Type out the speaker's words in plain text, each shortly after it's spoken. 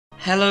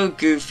Hello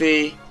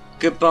Goofy,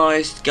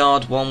 goodbye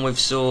guard 1 with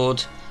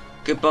sword,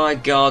 goodbye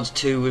guard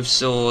 2 with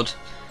sword.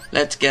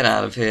 Let's get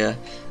out of here.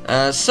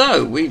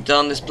 So, we've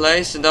done this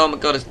place and oh my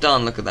god, it's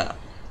done, look at that.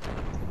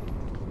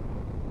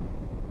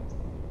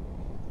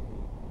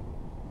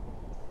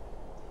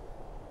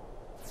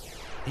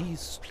 He's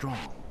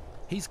strong,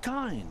 he's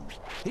kind,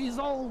 he's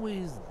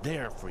always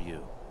there for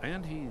you,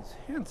 and he's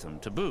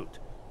handsome to boot.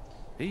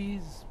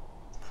 He's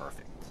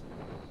perfect.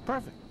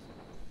 Perfect.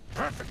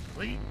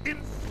 Perfectly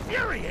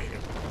infuriating.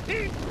 He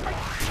makes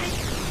me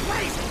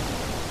crazy.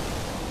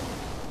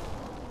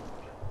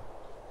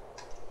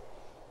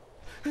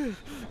 Wait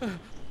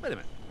a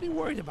minute. What are you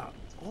worried about?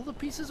 All the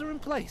pieces are in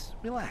place.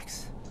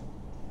 Relax.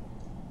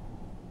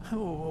 Whoa,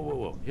 whoa, whoa,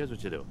 whoa. Here's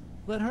what you do.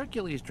 Let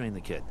Hercules train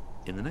the kid.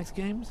 In the next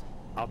games,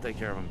 I'll take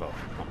care of them both.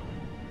 Come on.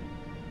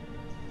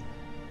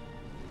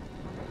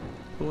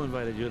 Who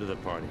invited you to the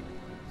party?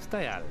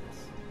 Stay out of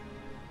this.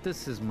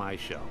 This is my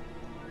show.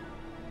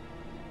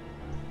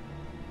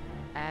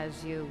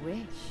 As you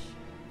wish.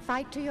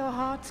 Fight to your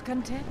heart's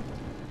content.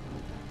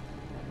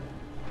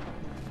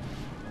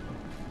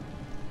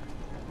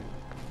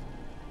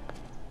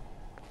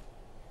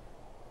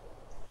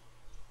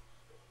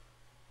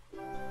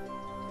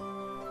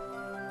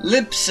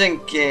 Lip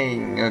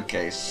syncing!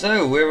 Okay,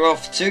 so we're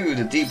off to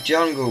the deep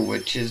jungle,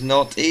 which is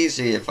not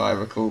easy if I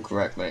recall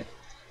correctly.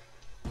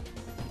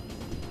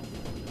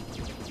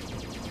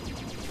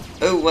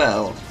 Oh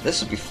well,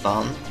 this will be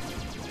fun.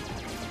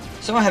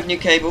 So I have new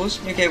cables.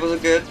 New cables are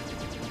good.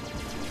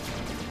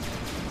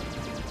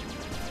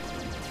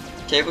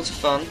 Cables are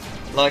fun.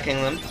 Liking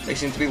them. They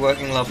seem to be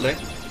working lovely.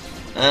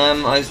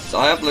 I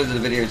uploaded a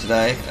video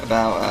today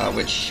about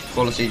which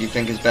quality do you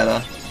think is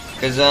better.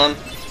 Because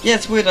yeah,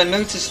 it's weird. I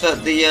noticed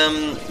that the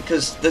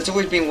because there's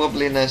always been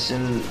wobbliness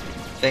in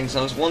things.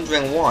 I was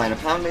wondering why, and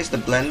apparently it's the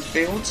blend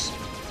fields.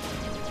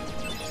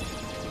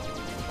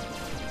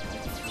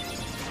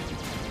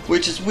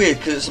 Which is weird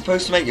because it's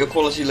supposed to make your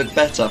quality look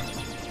better.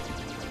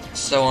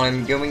 So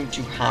I'm going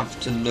to have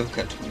to look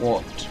at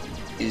what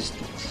is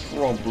the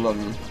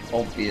problem,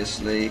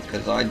 obviously,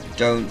 because I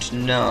don't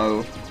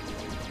know.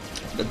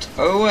 But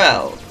oh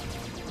well.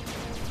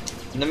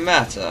 No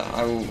matter,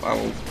 I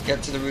will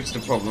get to the root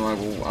of the problem. I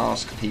will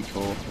ask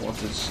people what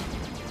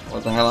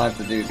the hell I have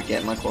to do to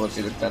get my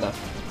quality to look better.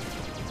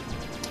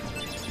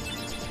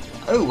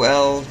 Oh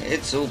well,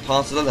 it's all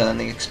part of the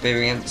learning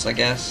experience, I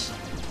guess.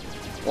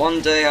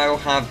 One day I will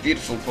have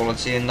beautiful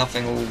quality and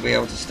nothing will be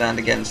able to stand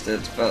against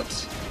it, but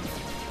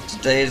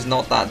today is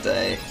not that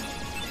day.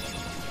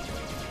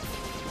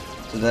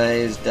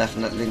 Today is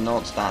definitely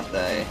not that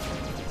day.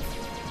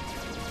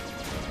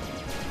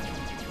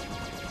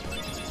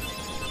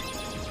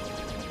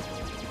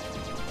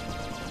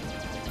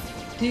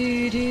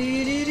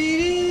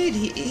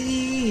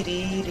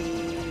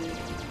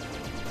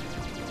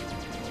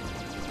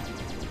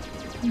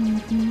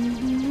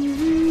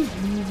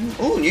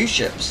 Oh, new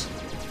ships.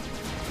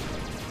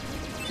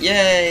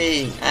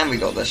 Yay! And we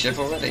got that ship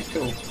already.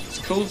 Cool. It's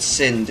called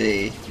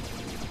Cindy.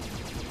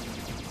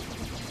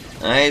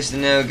 I used to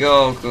know a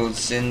girl called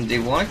Cindy.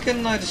 Why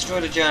couldn't I destroy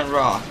the giant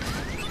rock?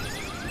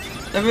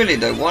 No, really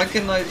though, why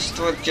couldn't I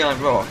destroy the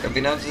giant rock? I've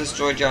been able to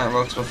destroy giant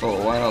rocks before.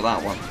 Why not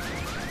that one?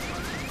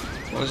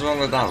 What was wrong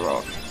with that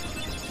rock?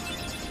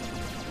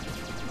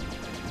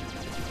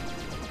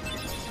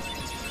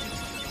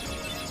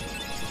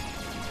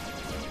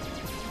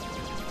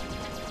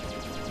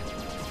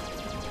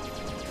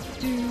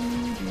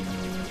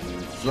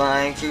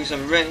 Flying through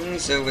some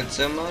rings, so it's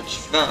so much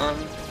fun.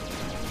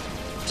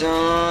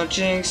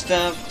 Dodging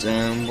stuff,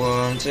 don't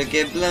want to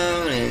get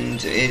blown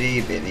into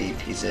itty bitty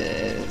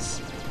pieces.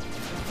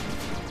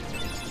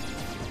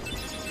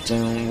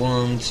 Don't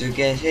want to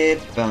get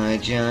hit by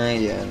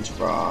giant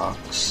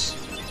rocks.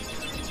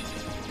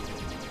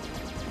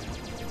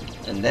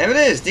 And there it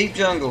is, deep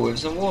jungle with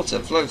some water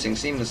floating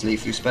seamlessly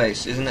through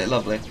space. Isn't it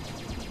lovely?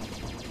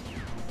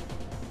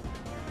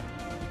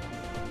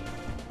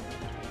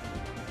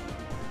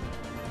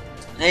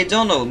 Hey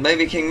Donald,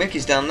 maybe King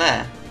Mickey's down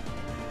there.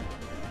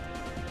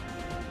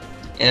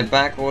 In a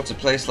backwater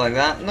place like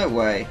that? No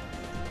way.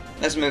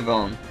 Let's move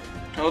on.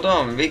 Hold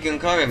on, Riku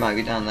and Kairi might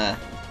be down there.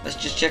 Let's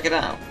just check it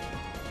out.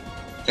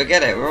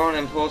 Forget it, we're on an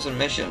important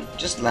mission.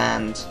 Just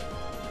land.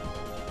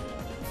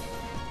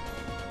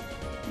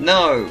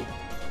 No!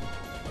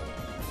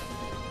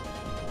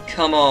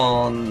 Come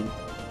on!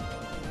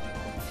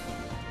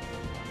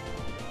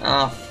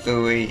 Ah,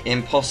 phooey.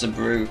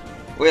 Impossible.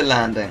 We're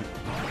landing.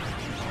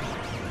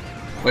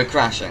 We're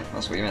crashing.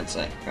 That's what you meant to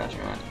say. Crashing,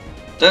 right.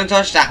 Don't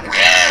touch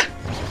that!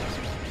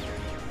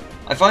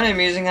 I find it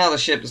amusing how the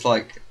ship is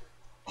like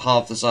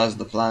half the size of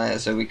the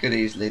planet, so we could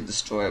easily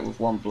destroy it with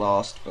one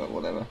blast, but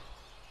whatever.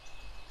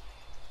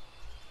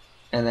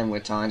 And then we're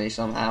tiny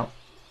somehow.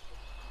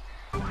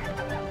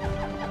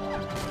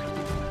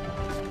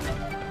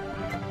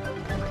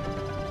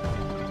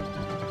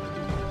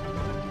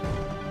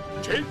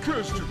 Take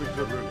us to the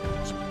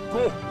gorillas.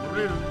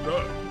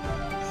 Gorilla.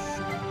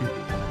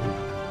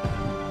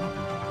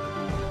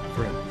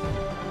 Friends,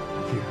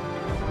 here.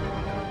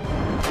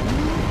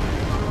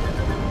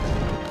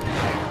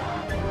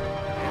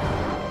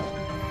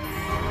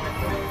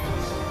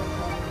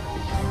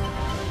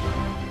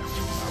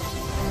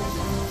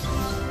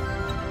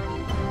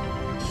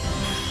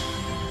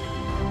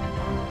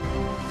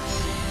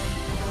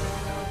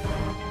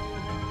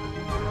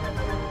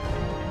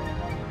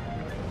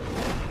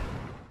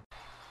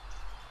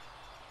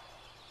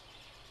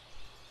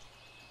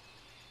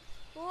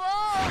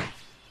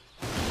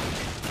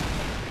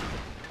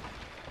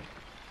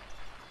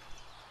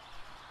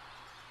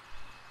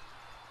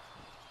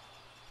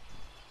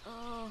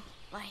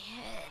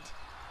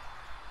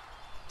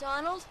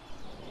 Donald?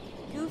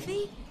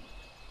 Goofy?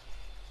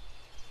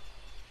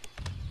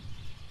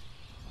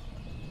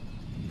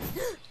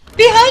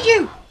 Behind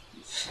you!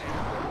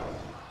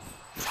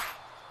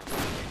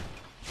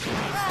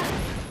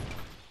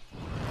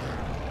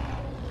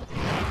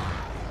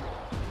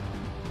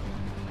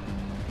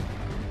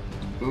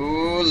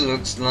 Ooh,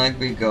 looks like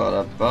we got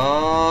a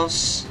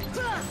boss.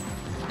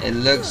 It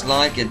looks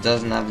like it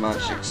doesn't have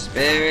much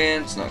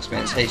experience, not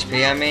experience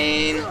HP I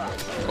mean,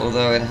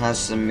 although it has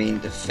some mean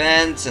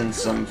defense and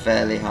some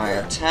fairly high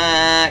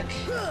attack.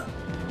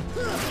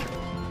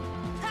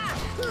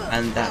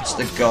 And that's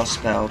the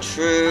gospel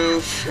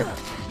truth.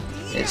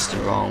 It's the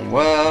wrong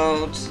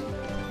world.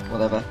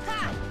 Whatever.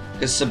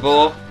 Cause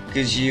Sabor,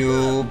 cause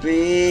you'll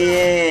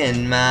be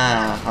in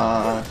my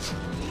heart,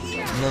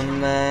 no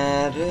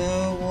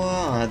matter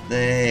what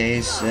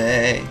they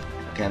say.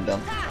 Okay, I'm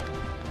done.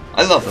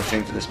 I love the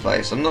theme for this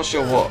place. I'm not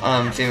sure what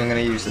theme I'm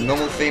going to use, the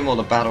normal theme or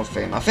the battle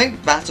theme. I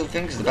think battle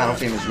theme, because the battle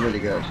theme is really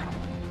good.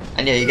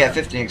 And yeah, you get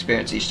 15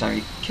 experience each time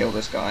you kill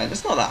this guy, and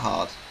it's not that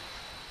hard.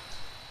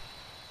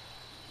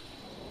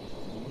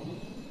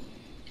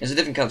 It's a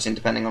different cutscene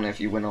depending on if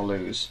you win or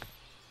lose.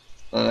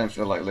 But I don't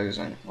feel like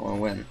losing. I want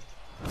to win.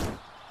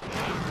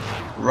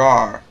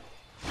 Rawr.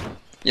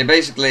 Yeah,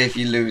 basically if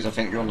you lose, I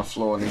think you're on the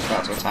floor and he's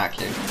about to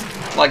attack you.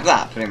 Like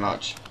that, pretty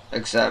much.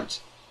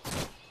 Except...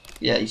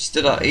 yeah, he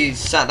stood up. He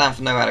sat down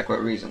for no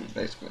adequate reason,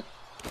 basically.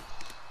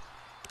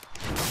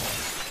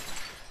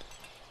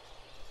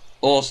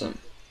 Awesome.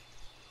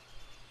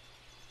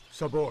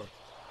 Sabor.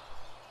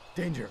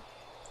 Danger.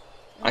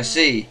 I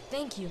see.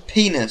 Thank you.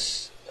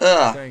 Penis.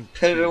 Ugh. Thank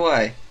Put it you.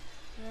 away.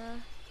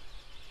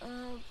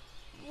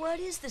 What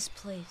is this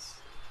place?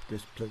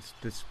 This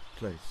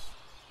place.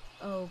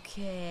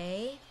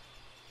 Okay.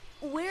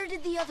 Where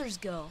did the others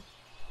go?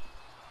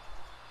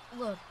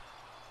 Look,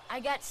 I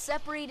got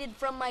separated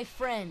from my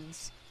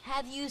friends.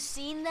 Have you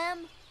seen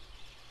them?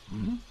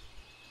 Hmm?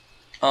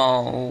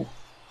 Oh.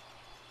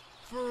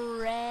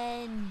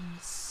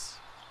 Friends.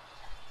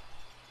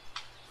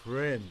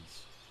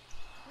 Friends.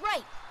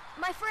 Right,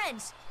 my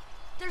friends.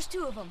 There's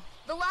two of them.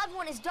 The loud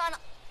one is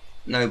Donald.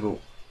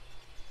 Noble.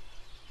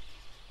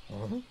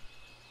 Huh?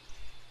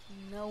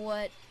 You know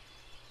what?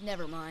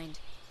 Never mind.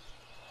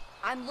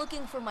 I'm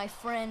looking for my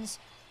friends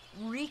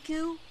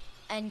Riku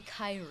and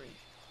Kairi.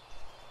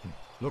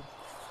 Look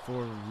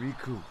for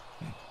Riku.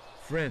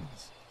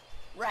 Friends.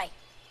 Right.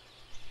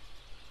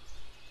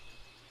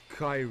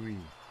 Kairi.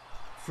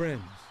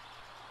 Friends.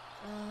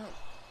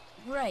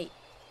 Right.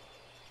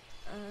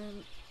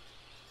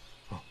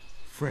 Oh,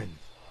 friends.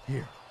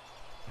 Here.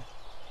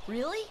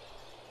 Really?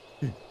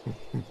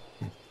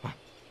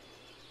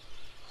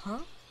 Huh?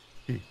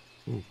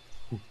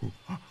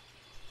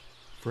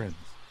 Friends.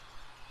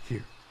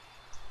 Here.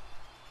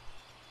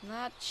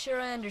 Not sure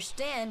I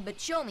understand,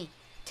 but show me.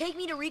 Take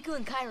me to Riku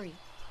and Kairi.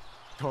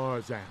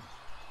 Tarzan.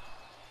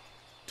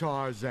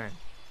 Tarzan.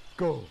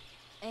 Go.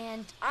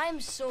 And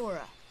I'm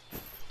Sora.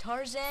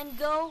 Tarzan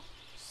go,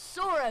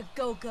 Sora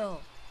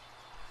go.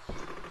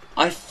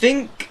 I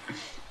think,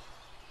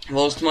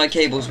 whilst my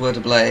cables were to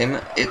blame,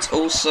 it's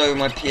also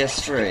my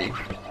PS3.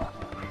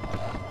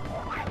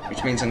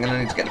 Which means I'm going to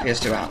need to get the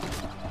PS2 out.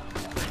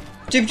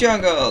 Tube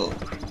Jungle!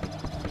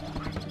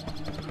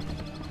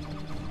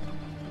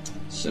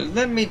 So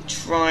let me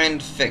try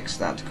and fix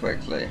that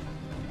quickly.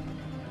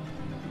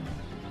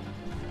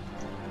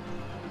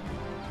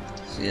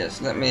 So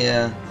yes, let me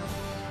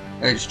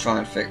just try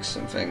and fix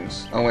some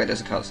things. Oh wait,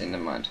 there's a cutscene,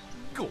 never mind.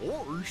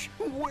 Gosh,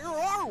 where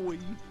are we?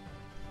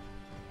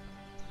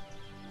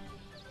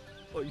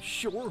 I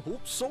sure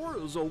hope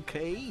Sora's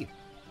okay.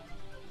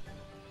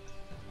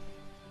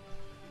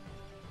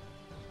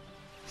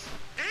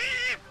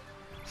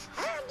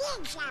 Who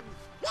needs them?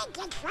 We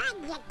can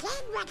find the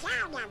kid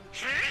without them,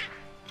 huh?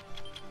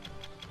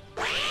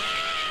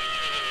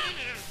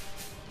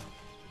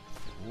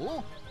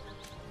 Huh?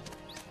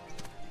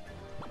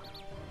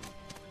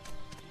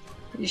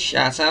 You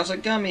shat out a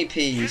gummy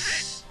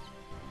piece.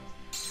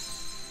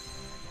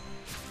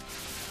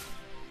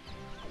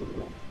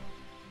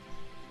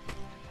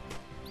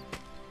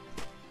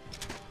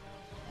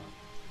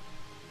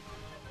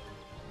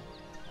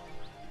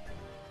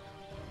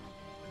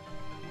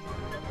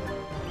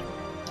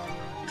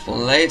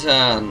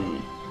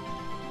 Clayton.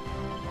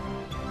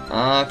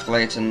 Ah,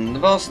 Clayton, the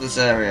boss of this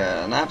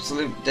area, an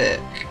absolute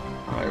dick.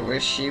 I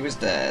wish he was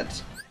dead.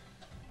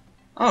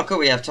 Oh, cool,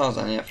 we have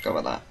Tarzan, yeah, I forgot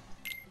about that.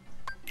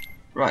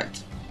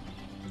 Right.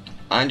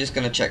 I'm just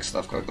gonna check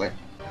stuff quickly.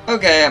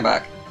 Okay, I'm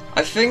back.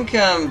 I think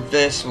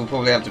this will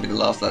probably have to be the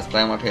last Let's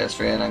Play on my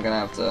PS3, and I'm gonna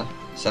have to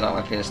set up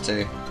my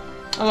PS2.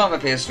 I like my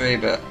PS3,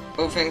 but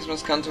all things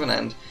must come to an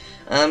end.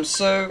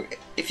 So,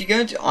 if you go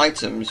into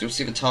items, you'll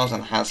see that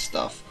Tarzan has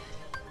stuff.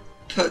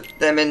 Put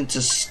them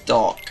into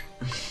stock.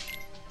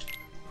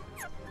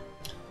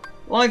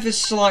 Life is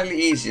slightly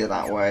easier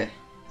that way,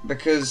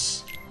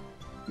 because,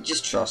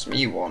 just trust me,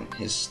 you want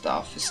his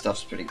stuff. His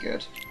stuff's pretty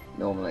good,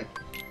 normally.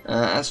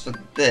 As for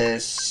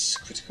this,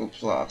 Critical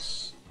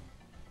Plus.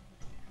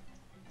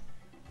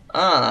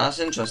 Ah, that's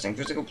interesting.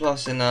 Critical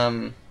Plus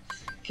in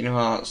Kingdom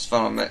Hearts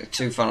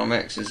 2 Final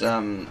Mix is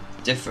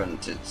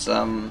different. It's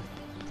Oh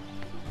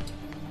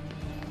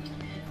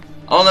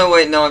no,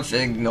 wait, no,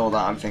 ignore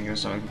that. I'm thinking of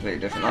something completely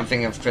different. I'm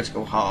thinking of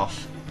critical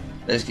half.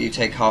 Basically, you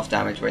take half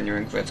damage when you're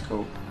in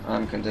critical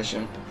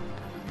condition.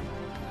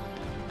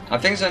 I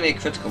think it's only a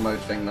critical mode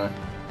thing though.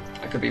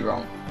 I could be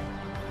wrong.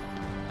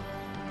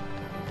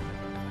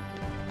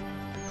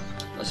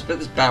 Let's put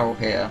this barrel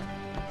here,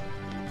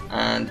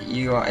 and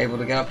you are able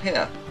to get up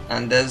here.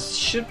 And there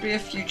should be a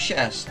few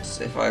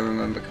chests, if I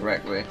remember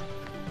correctly.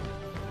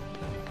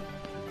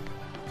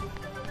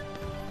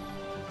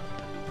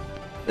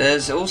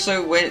 There's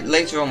also,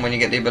 later on when you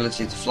get the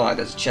ability to fly,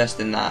 there's a chest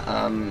in that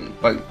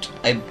boat.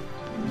 I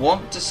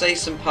want to say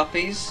some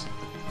puppies.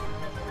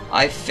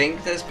 I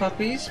think there's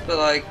puppies, but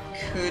I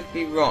could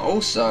be wrong.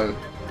 Also,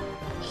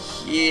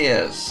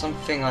 here's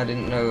something I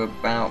didn't know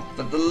about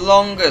for the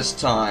longest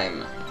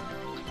time.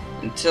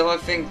 Until I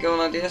think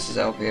Golden IDS's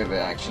LP of it,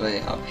 actually.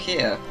 Up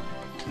here,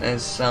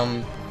 there's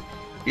some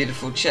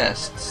beautiful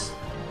chests.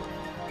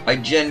 I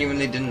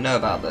genuinely didn't know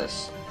about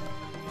this.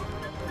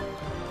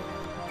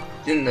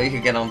 Didn't know you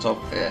could get on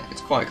top of it.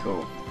 It's quite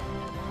cool.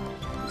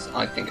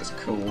 I think it's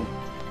cool.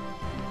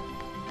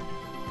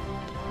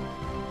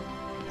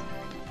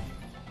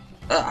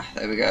 Ah,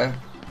 there we go.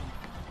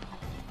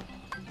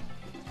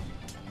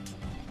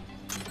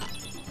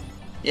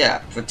 Yeah,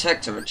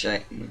 Protectorate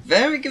chain.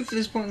 Very good for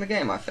this point in the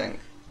game, I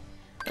think.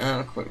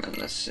 Equipment,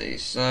 let's see.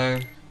 So,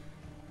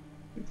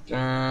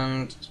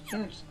 and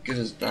as good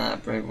as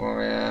that. Brave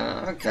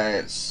Warrior. Okay,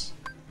 it's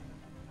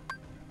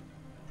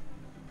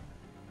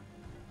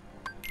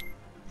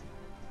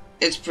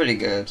pretty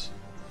good.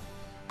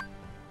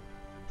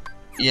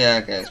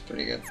 Yeah, okay, it's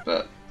pretty good,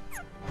 but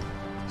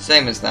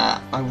same as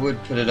that. I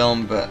would put it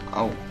on, but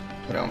I'll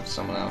put it on for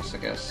someone else, I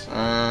guess.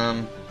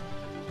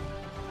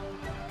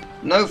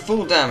 No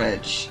full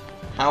damage.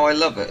 How I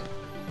love it.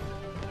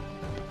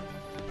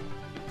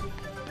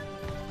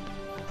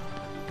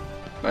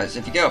 Right, so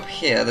if you go up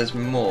here, there's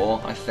more,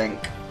 I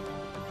think.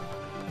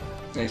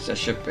 At least there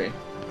should be.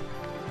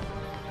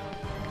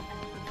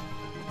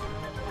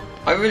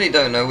 I really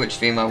don't know which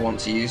theme I want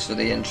to use for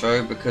the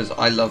intro, because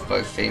I love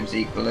both themes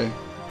equally.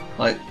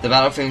 Like, the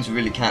battle theme's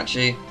really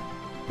catchy,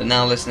 but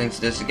now listening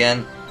to this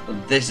again,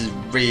 this is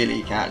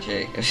really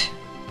catchy.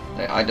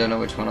 Like, I don't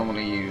know which one I want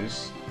to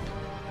use.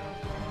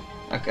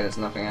 Okay, there's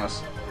nothing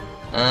else.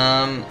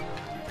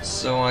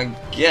 So I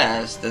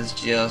guess there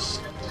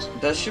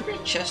should be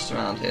a chest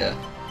around here.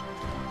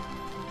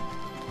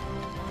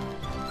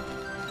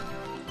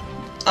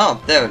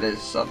 Oh, there it is,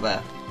 it's up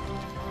there.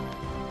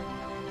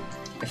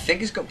 I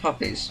think it's got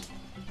puppies.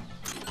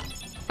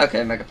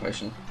 Okay, Mega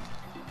Potion.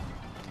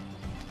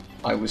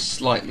 I was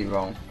slightly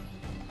wrong.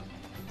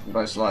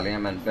 By slightly, I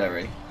meant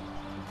very.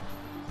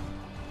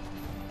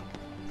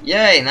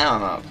 Yay, now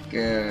I'm up.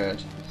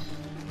 Good.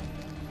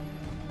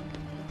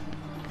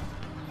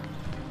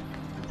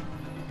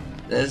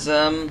 There's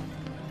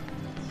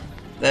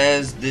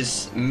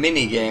this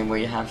mini game where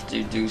you have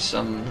to do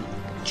some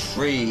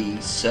tree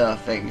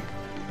surfing.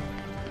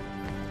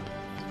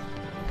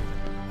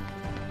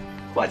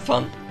 Quite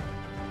fun.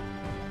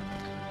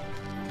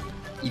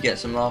 You get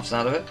some laughs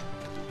out of it.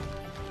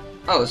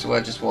 Oh, that's where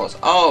it just was.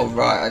 Oh,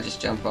 right, I just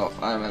jumped off.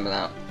 I remember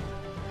now.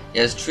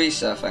 Yeah, it's tree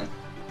surfing.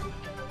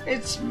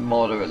 It's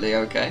moderately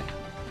okay.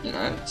 You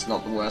know, it's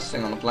not the worst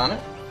thing on the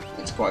planet.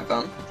 It's quite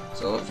fun.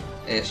 Sort of.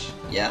 Ish.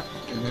 Yeah.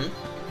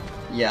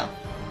 Yeah.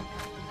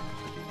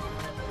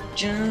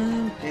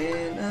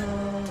 Jumping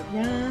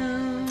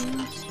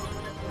around,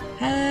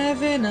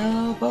 having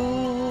a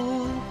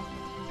ball.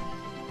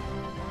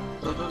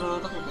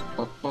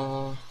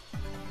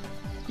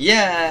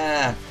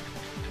 Yeah!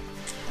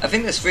 I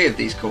think there's 3 of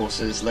these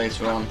courses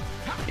later on.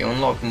 You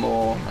unlock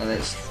more, and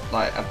it's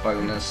like a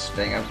bonus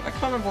thing. I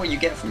can't remember what you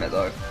get from it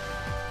though.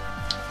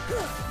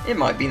 It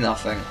might be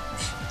nothing.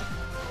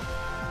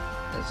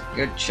 There's a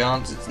good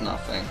chance it's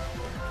nothing.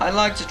 I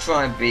like to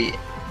try and beat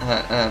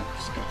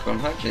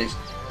Hercules.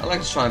 I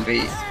like to try and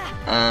beat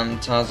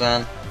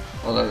Tarzan,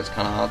 although it's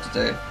kind of hard to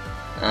do.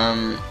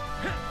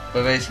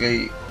 But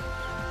basically,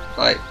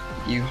 like,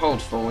 you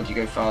hold forward, you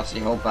go faster,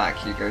 you hold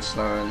back, you go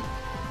slower, and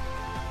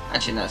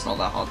actually no, it's not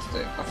that hard to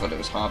do. I thought it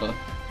was harder.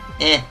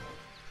 Eh.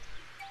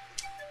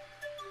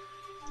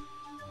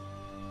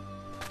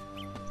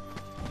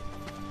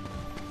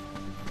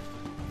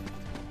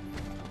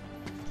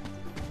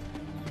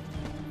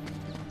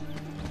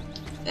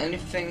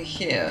 Anything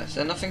here? Is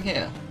there nothing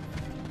here?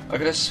 I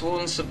could have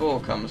sworn Sabor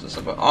comes with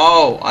Sabor.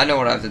 Oh, I know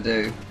what I have to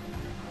do.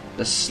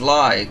 The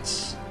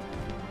slides.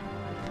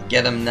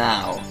 Get them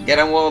now. Get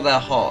them while they're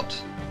hot.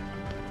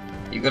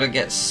 You gotta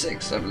get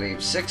 6, I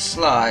believe. 6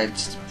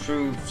 slides to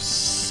prove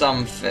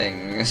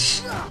something.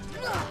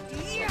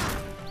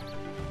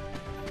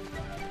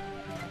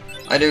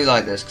 I do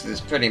like this because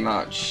it's pretty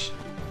much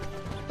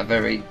a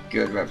very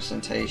good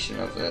representation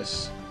of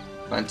this.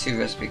 Find 2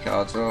 recipe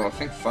cards. Oh, I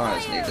think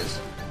fire's needed.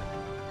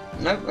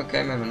 Nope,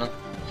 okay, maybe not.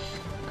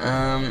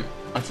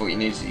 I thought you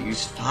needed to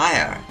use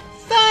fire.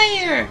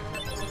 Fire!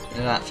 You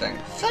know that thing.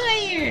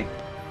 Fire!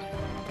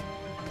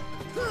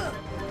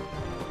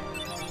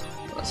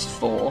 That's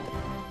 4.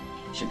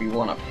 Should be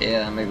 1 up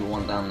here, and maybe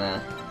 1 down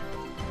there.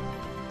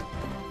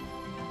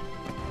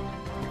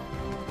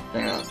 I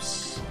think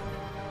that's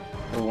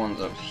the ones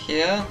up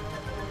here.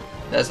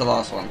 There's the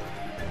last one.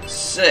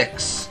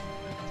 6.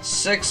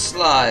 6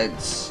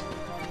 slides.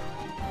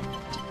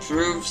 To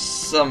prove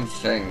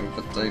something,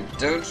 but I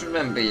don't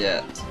remember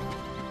yet.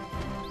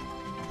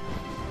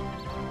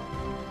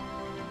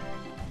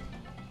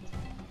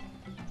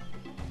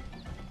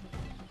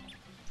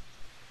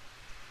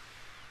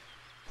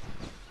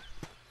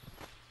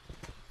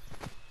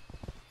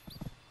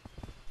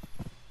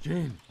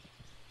 Jane.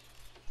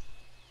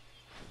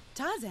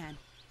 Tarzan.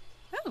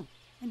 Oh,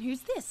 and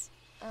who's this?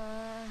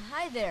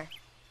 Hi there.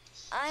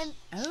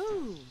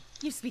 Oh,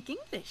 you speak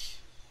English.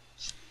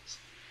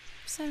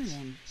 So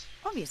then,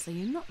 obviously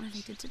you're not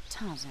related to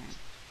Tarzan.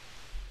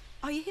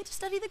 Are you here to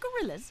study the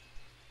gorillas?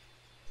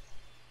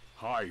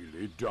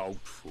 Highly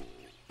doubtful.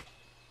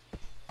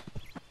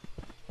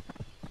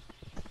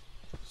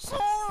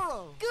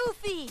 Sorrel!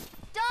 Goofy!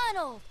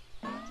 Donald!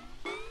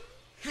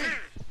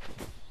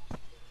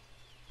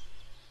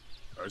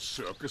 A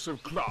circus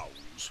of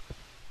clowns.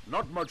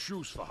 Not much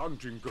use for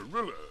hunting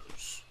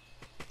gorillas.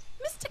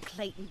 Mr.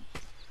 Clayton,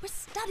 we're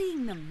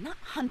studying them, not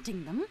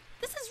hunting them.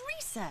 This is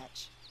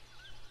research.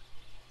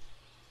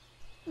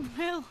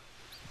 Well,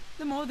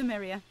 the more the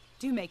merrier.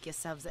 Do make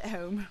yourselves at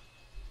home.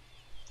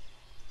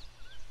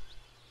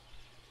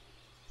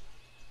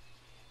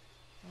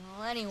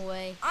 Well,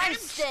 anyway, I'm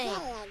staying.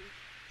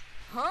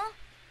 Huh?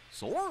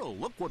 Sorrel,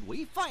 look what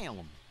we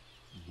found.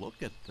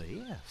 Look at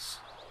this.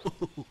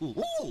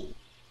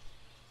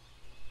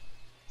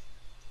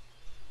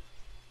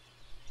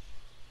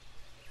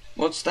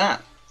 What's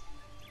that?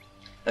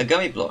 A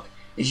gummy block.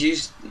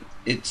 It's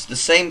the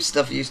same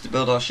stuff used to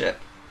build our ship.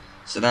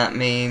 So that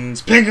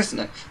means Pincus,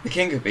 no, the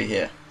king could be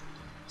here.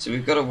 So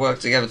we've got to work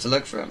together to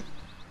look for him.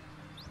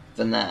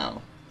 For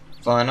now.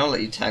 Fine, I'll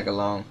let you tag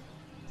along.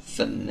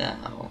 For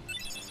now.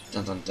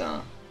 Dun dun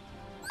dun.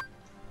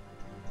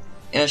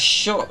 In a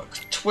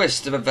short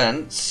twist of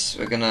events,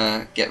 we're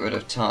gonna get rid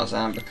of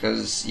Tarzan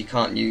because you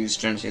can't use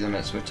Trinity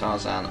limits with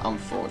Tarzan,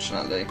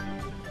 unfortunately.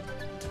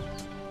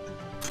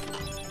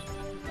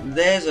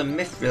 There's a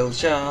Mithril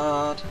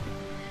shard.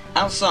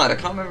 Outside, I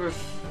can't remember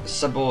if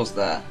Sabor's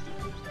there.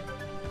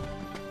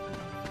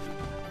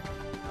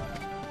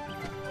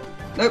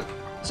 Nope.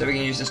 So we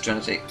can use this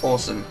Trinity.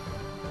 Awesome.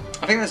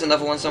 I think there's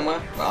another one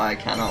somewhere, but I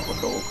cannot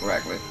recall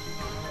correctly.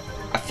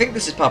 I think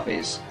this is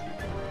puppies.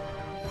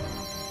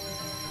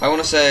 I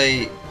want to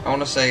say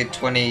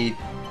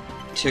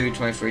 22,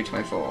 23,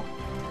 24.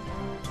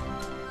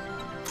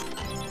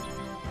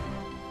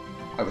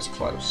 I was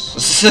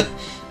close.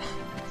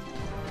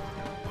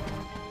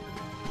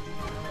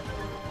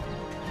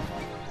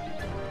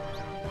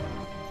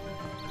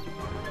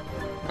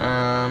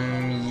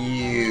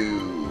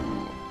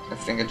 You. I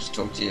think I just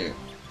talked to you.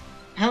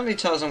 Apparently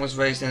Tarzan was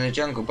raised in the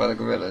jungle by the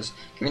gorillas.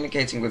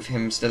 Communicating with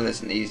him still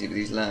isn't easy, but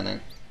he's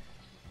learning.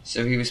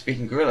 So he was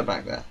speaking gorilla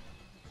back there.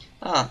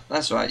 Ah,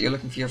 that's right, you're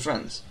looking for your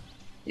friends.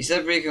 He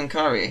said Riku and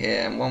Kairi are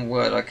here, and one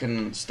word I couldn't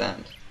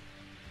understand.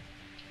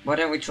 Why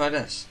don't we try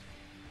this?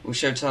 We'll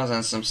show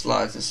Tarzan some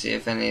slides and see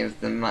if any of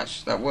them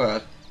match that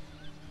word.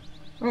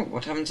 Oh,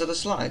 what happened to the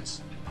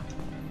slides?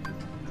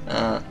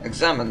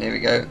 Examine, here we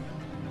go.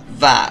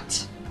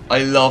 That.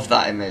 I love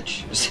that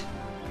image.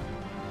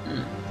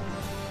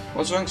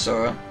 What's wrong,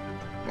 Sora?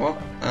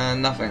 What?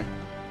 Nothing.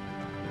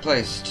 The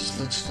place just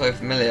looks so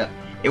familiar.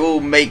 It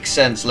will make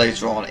sense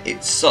later on.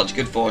 It's such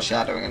good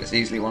foreshadowing, and it's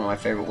easily one of my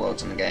favourite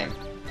worlds in the game.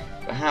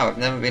 But how? I've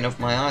never been off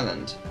my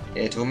island.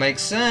 It will make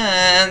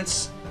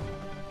sense.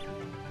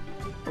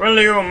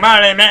 Will you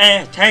marry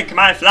me? Take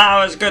my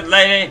flowers, good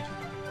lady.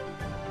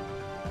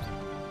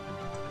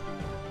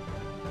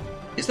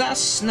 Is that a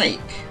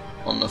snake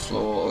on the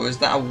floor, or is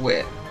that a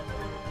whip?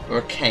 Or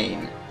a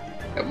cane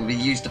that will be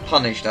used to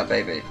punish that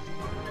baby?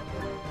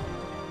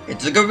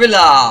 It's a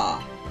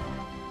gorilla!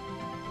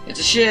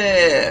 It's a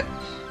ship!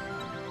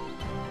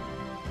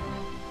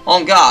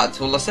 En garde,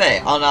 will I say,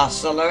 en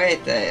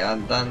accelerate,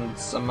 and then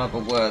some other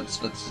words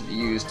that's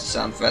used to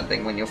sound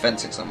threatening when you're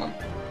fencing someone.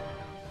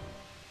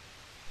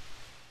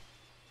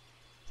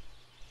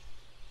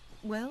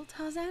 Well,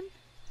 Tarzan?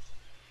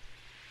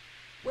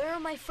 Where are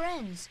my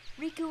friends,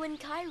 Riku and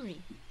Kairi?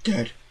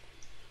 Dead.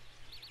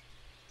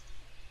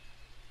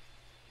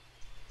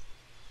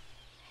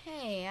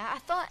 Hey, I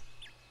thought...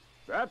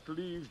 That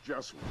leaves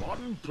just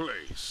one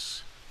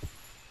place.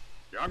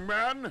 Young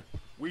man,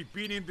 we've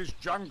been in this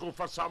jungle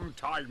for some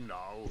time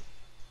now,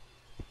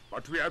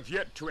 but we have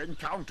yet to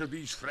encounter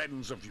these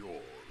friends of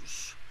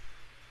yours.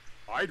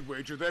 I'd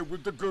wager they're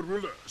with the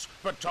gorillas,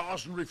 but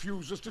Tarzan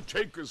refuses to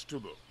take us to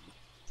them.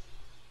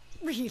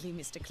 Really,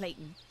 Mr.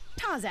 Clayton?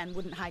 Tarzan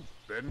wouldn't hide...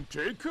 Then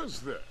take us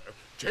there.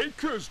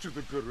 Take us to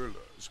the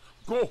gorillas.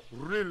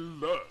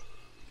 Gorillas.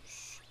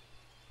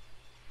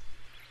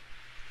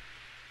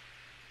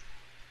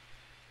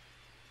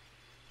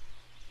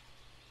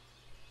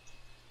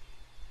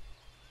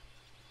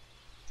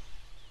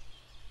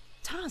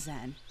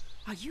 Tarzan,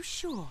 are you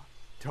sure?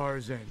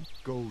 Tarzan,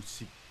 go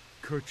see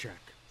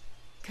Kerchak.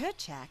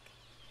 Kerchak?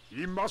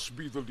 He must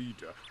be the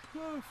leader.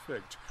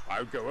 Perfect.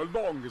 I'll go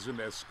along as an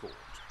escort.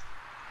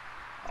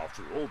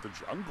 After all, the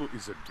jungle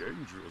is a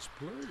dangerous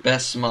place.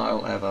 Best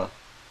smile ever.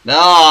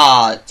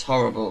 Ah, it's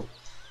horrible.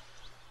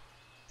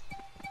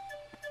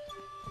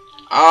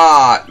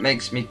 Ah, it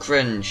makes me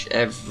cringe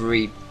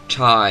every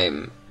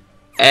time.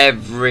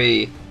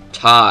 Every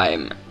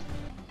time.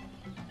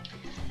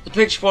 The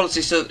picture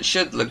quality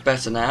should look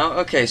better now.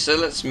 Okay, so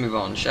let's move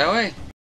on, shall we?